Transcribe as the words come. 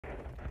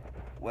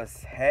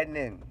What's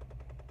happening?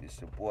 It's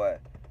your boy,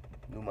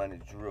 New Money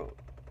Drill,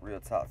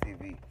 Real Talk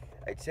TV.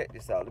 Hey, check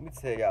this out. Let me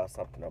tell y'all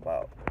something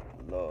about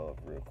love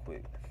real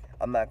quick.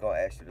 I'm not gonna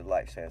ask you to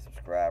like, share, and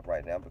subscribe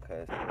right now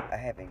because I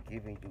haven't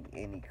given you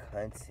any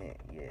content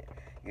yet.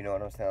 You know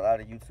what I'm saying? A lot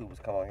of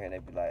YouTubers come on here and they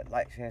be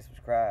like, share, and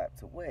subscribe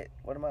to what?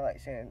 What am I like,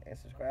 sharing, and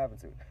subscribing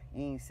to?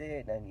 You ain't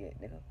said nothing yet,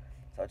 nigga.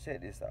 So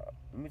check this out.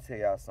 Let me tell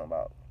y'all something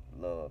about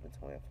love and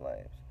twin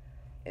flames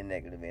and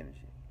negative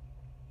energy.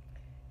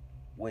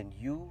 When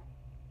you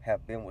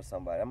have been with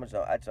somebody,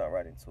 I jump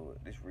right into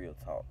it. This real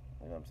talk.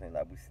 You know what I'm saying?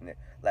 Like we sitting there,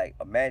 like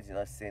imagine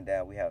us sitting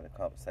down, we having a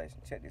conversation.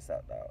 Check this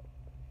out, dog.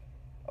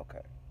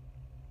 Okay.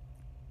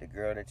 The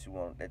girl that you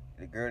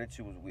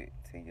was with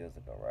 10 years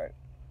ago, right?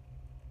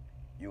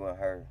 You and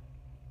her,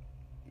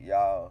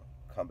 y'all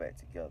come back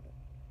together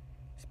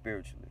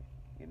spiritually,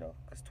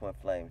 because twin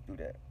flames do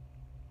that.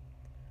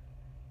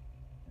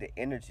 The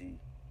energy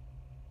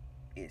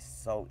is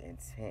so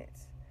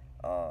intense,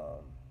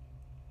 um,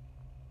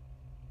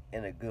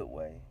 in a good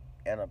way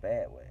and a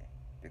bad way,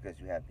 because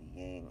you have the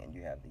yin and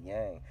you have the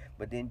yang.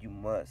 But then you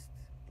must,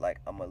 like,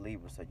 I'm a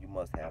Libra, so you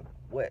must have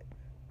what?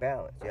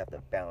 Balance. You have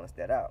to balance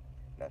that out.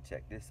 Now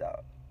check this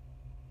out.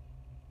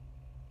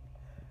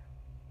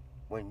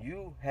 When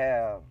you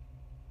have,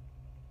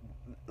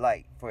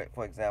 like,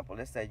 for example,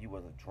 let's say you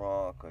was a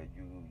drunk, or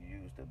you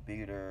used a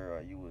beater,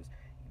 or you was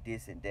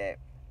this and that.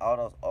 All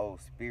those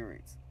old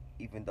spirits,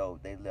 even though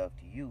they left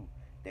you,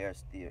 they're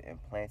still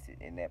implanted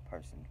in that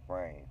person's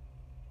brain.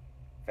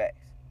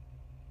 Facts.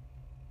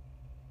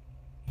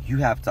 You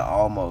have to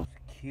almost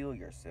kill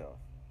yourself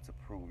to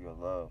prove your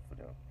love for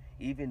them,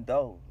 even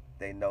though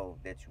they know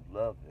that you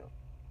love them.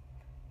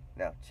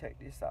 Now, check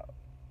this out.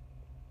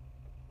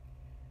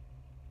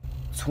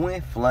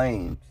 Twin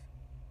flames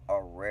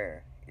are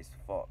rare as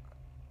fuck.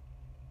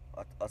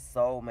 A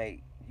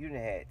soulmate, you done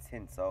had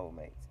 10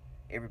 soulmates.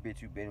 Every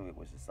bitch you been with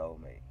was your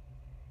soulmate.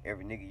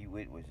 Every nigga you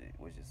with was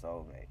your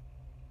soulmate.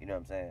 You know what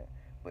I'm saying?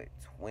 But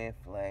twin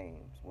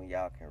flames, when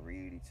y'all can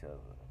read each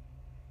other,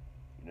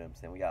 you know what I'm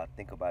saying? When y'all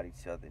think about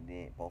each other and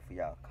then both of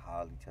y'all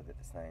call each other at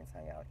the same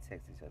time, y'all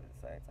text each other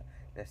at the same time.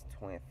 That's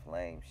twin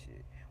flame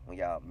shit. When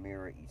y'all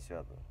mirror each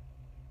other,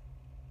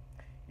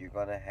 you're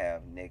gonna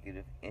have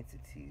negative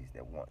entities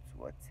that want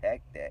to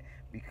attack that,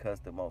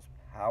 because the most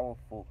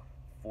powerful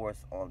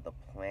force on the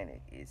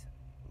planet is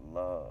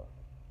love.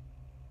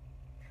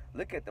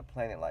 Look at the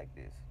planet like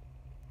this.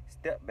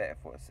 Step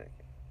back for a second.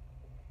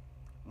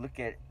 Look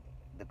at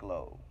the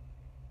globe.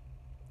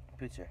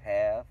 Picture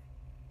half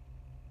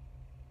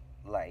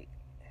light,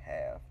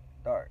 half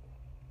dark.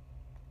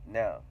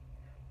 Now,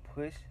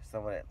 push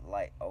some of that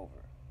light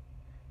over.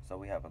 So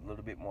we have a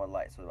little bit more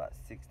light, so about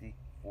 60-40.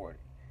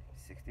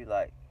 60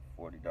 light,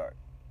 40 dark.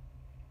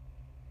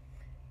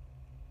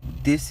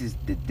 This is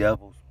the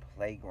devil's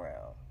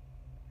playground.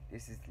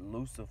 This is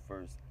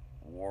Lucifer's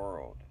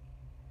world.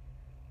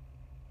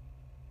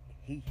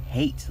 He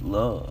hates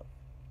love.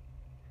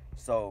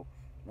 So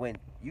when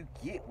you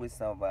get with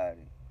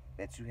somebody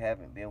that you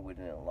haven't been with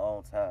in a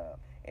long time,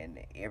 and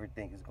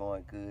everything is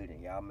going good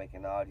and y'all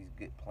making all these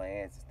good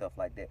plans and stuff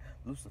like that,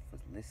 Lucifer's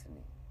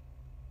listening.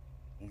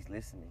 He's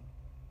listening.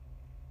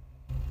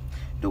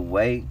 The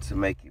way to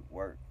make it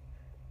work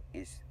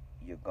is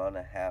you're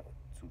gonna have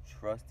to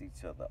trust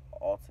each other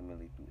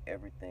ultimately through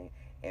everything,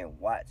 and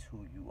watch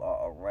who you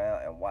are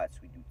around and watch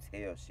who you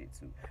tell shit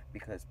to.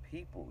 Because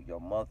people,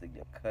 your mother,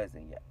 your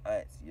cousin, your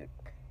aunts, your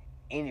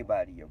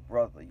anybody, your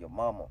brother, your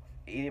mama,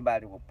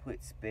 anybody will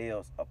put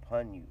spells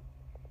upon you.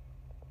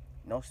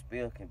 No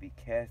spell can be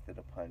casted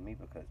upon me,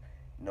 because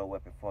no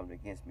weapon formed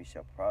against me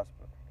shall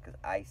prosper, because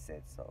I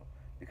said so.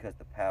 Because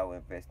the power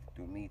invested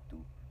through me,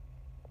 through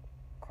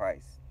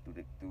Christ,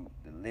 through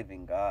the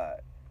living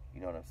God,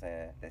 you know what I'm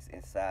saying, that's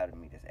inside of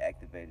me, that's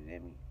activated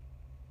in me.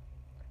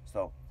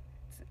 So,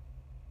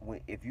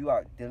 if you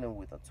are dealing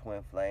with a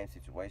twin flame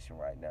situation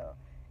right now,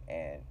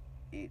 and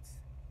it's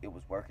it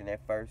was working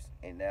at first,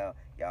 and now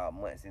y'all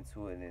months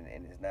into it,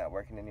 and it's not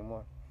working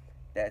anymore,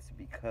 that's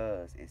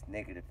because it's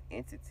negative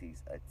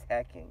entities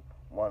attacking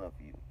one of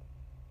you.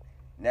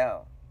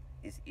 Now,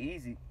 it's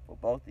easy for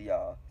both of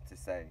y'all to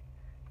say,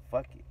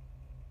 fuck it.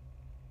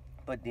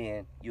 But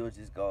then you'll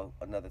just go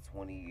another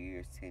 20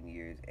 years, 10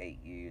 years, 8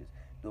 years,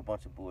 do a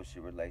bunch of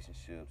bullshit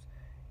relationships,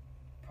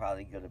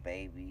 probably get a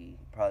baby,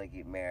 probably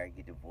get married,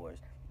 get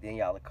divorced. Then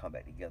y'all will come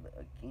back together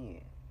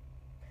again.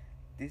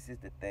 This is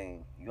the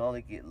thing. You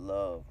only get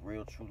love,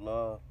 real true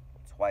love,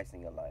 twice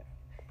in your life.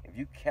 If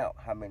you count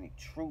how many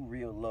true,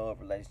 real love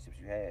relationships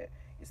you had,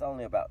 it's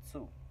only about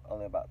two.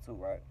 Only about two,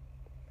 right?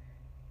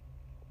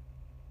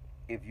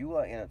 If you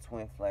are in a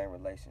twin flame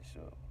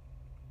relationship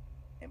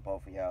and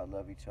both of y'all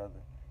love each other,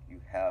 you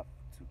have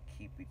to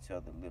keep each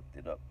other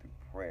lifted up through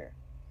prayer.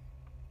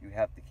 You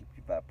have to keep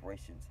your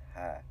vibrations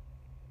high.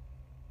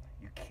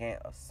 You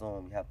can't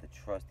assume, you have to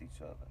trust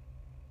each other.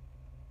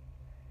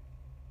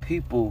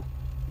 People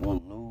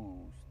will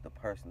lose the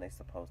person they're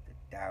supposed to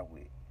die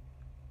with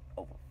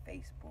over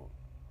Facebook,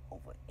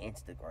 over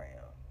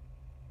Instagram.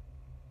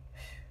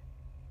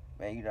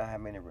 Man, you know how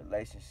many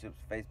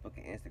relationships Facebook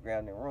and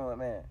Instagram they ruin,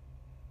 man?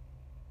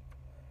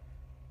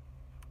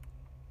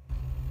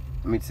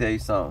 Let me tell you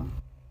something.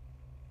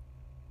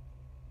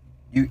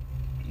 You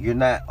you're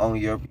not on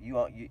your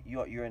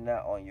you're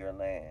not on your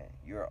land.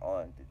 You're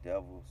on the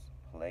devil's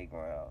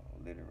playground,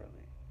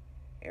 literally.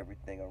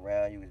 Everything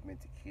around you is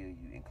meant to kill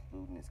you,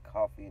 including this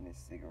coffee and this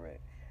cigarette.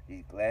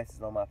 These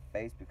glasses on my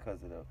face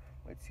because of the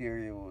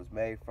material it was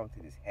made from, to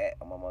this hat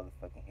on my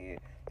motherfucking head,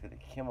 to the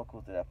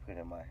chemicals that I put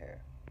in my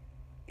hair.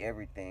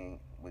 Everything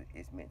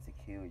is meant to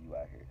kill you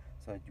out here.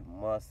 So you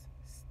must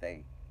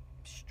stay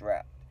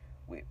strapped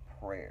with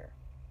prayer.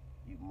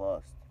 You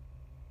must.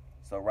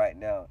 So right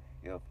now,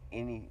 if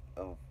any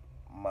of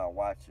my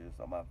watchers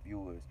or my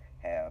viewers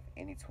have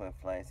any twin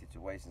flame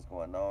situations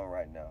going on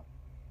right now,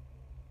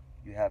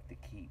 you have to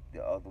keep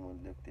the other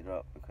one lifted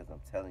up, because I'm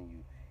telling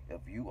you,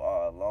 if you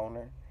are a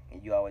loner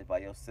and you always by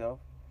yourself,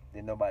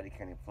 then nobody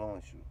can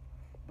influence you.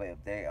 But if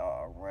they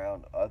are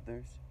around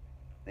others,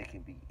 they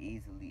can be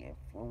easily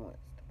influenced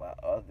by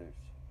others.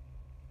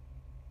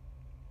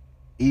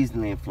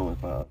 Easily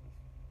influenced by others.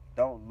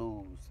 Don't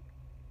lose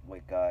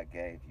what God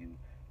gave you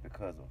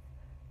because of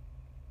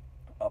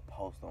a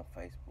post on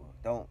Facebook.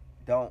 Don't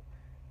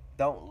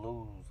don't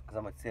lose, because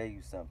I'm gonna tell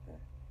you something.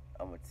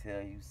 I'm gonna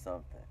tell you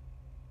something.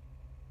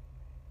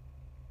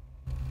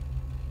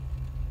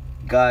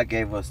 God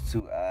gave us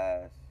two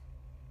eyes,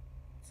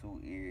 two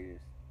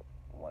ears,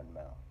 one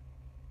mouth.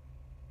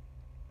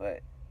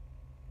 But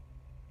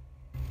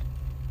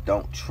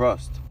don't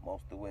trust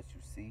most of what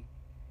you see,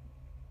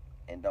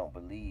 and don't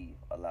believe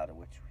a lot of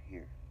what you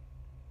hear.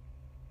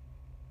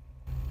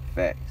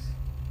 Facts.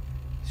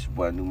 It's your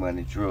boy New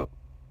Money Drip.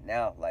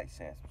 Now like,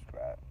 share, and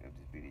subscribe if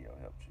this video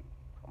helped you.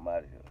 I'm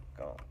out of here.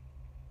 Gone.